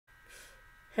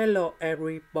Hello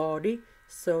everybody,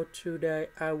 so today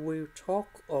I will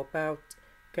talk about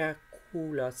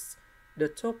calculus. The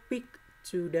topic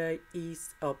today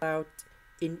is about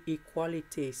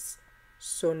inequalities.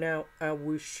 So now I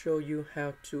will show you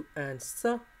how to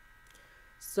answer.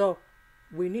 So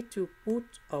we need to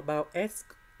put about x,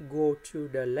 go to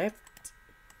the left.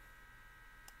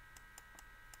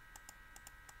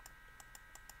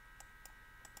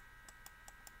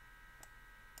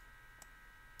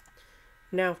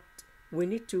 Now we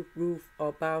need to prove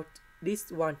about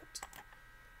this one.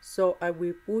 So I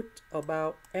will put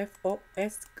about f of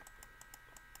x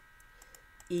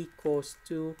equals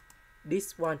to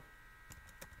this one.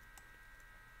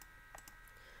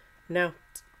 Now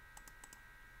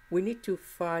we need to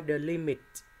find the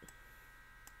limit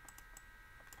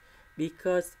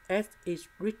because s is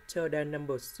greater than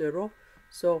number 0.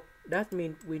 So that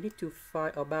means we need to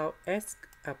find about s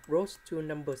approach to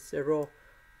number 0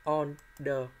 on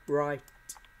the right.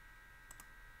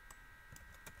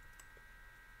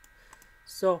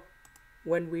 So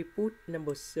when we put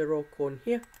number 0 cone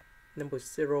here, number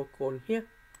 0 cone here,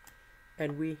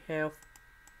 and we have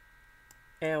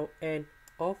ln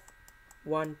of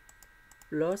 1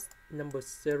 plus number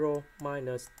 0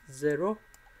 minus 0,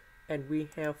 and we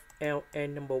have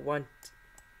ln number 1,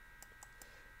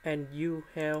 and you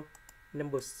have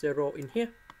number 0 in here.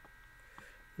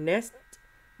 Next,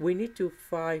 we need to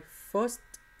find first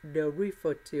the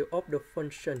derivative of the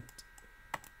function.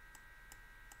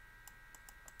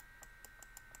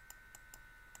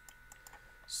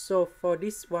 So for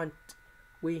this one,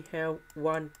 we have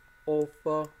 1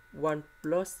 over 1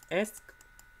 plus x.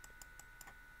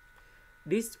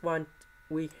 This one,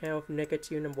 we have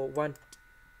negative number 1.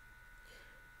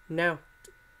 Now,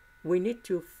 we need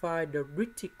to find the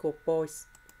critical points.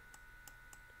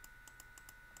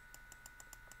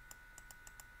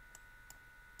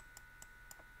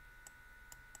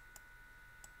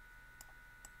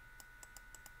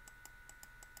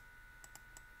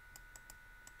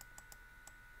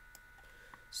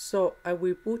 So I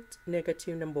will put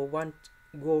negative number 1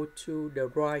 go to the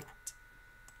right.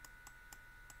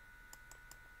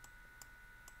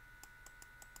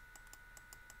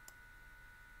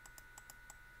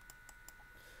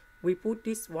 We put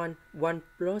this one 1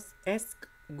 plus x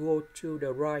go to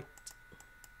the right.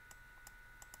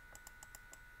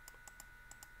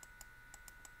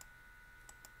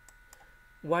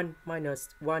 One minus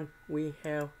 1, we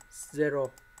have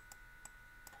 0.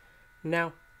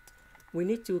 Now we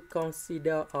need to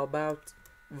consider about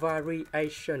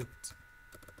variation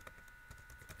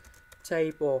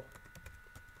table.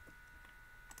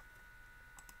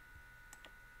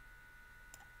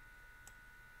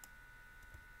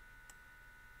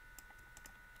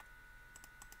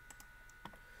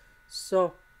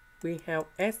 So we have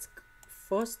x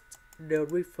first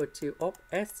derivative of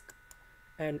x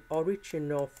and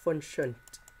original function.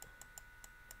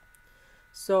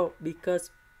 So because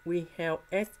we have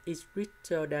s is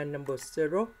greater than number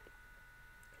 0,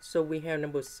 so we have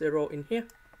number 0 in here,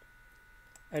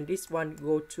 and this one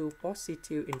go to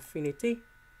positive infinity.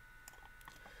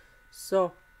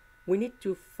 So we need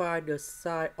to find the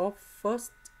sign of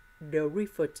first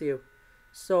derivative.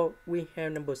 So we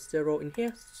have number 0 in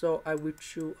here, so I will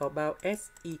choose about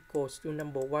s equals to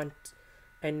number 1,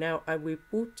 and now I will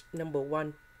put number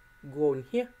 1 go in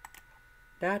here.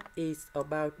 That is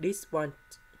about this one,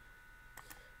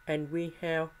 and we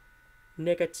have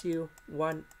negative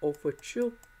 1 over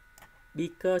 2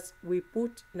 because we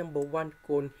put number 1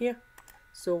 cone here.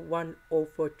 So 1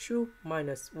 over 2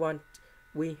 minus 1,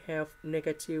 we have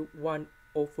negative 1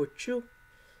 over 2,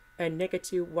 and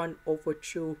negative 1 over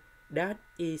 2, that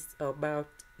is about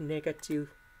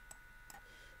negative.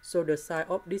 So the sign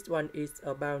of this one is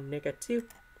about negative.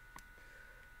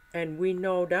 And we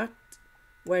know that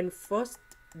when first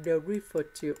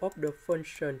derivative of the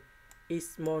function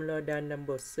is smaller than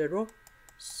number 0,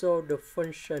 so the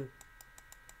function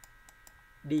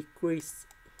decrease.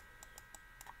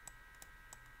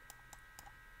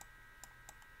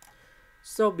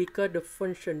 So because the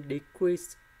function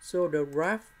decrease, so the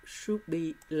graph should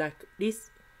be like this.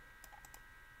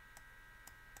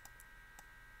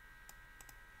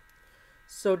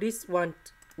 So this one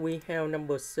we have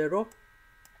number 0,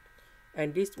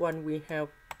 and this one we have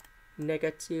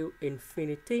negative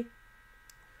infinity.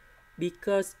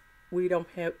 Because we don't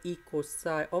have equal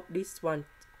sign of this one,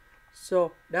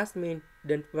 so that means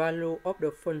the value of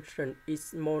the function is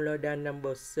smaller than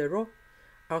number 0.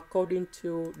 According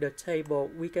to the table,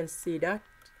 we can see that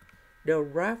the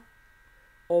graph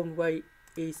always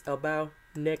is about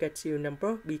negative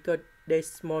number because they're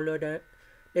smaller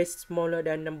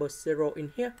than number 0 in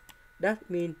here. That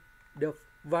means the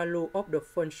value of the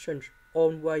function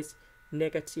always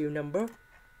negative number.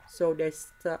 So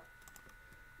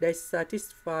they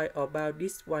satisfy about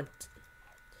this one,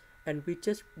 and we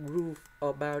just prove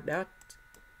about that.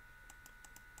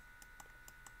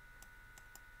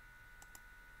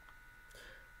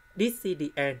 This is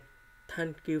the end.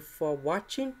 Thank you for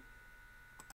watching.